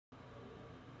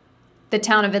The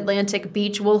town of Atlantic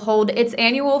Beach will hold its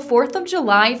annual 4th of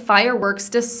July fireworks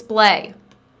display.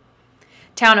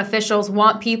 Town officials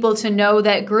want people to know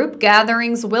that group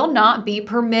gatherings will not be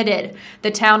permitted.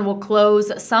 The town will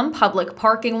close some public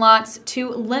parking lots to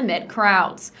limit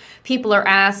crowds. People are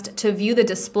asked to view the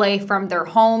display from their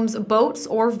homes, boats,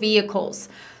 or vehicles.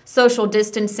 Social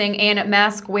distancing and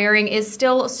mask wearing is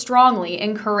still strongly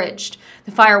encouraged.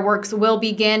 The fireworks will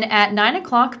begin at 9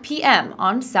 p.m.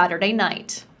 on Saturday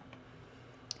night.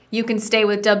 You can stay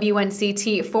with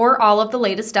WNCT for all of the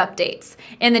latest updates.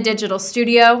 In the digital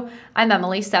studio, I'm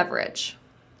Emily Severage.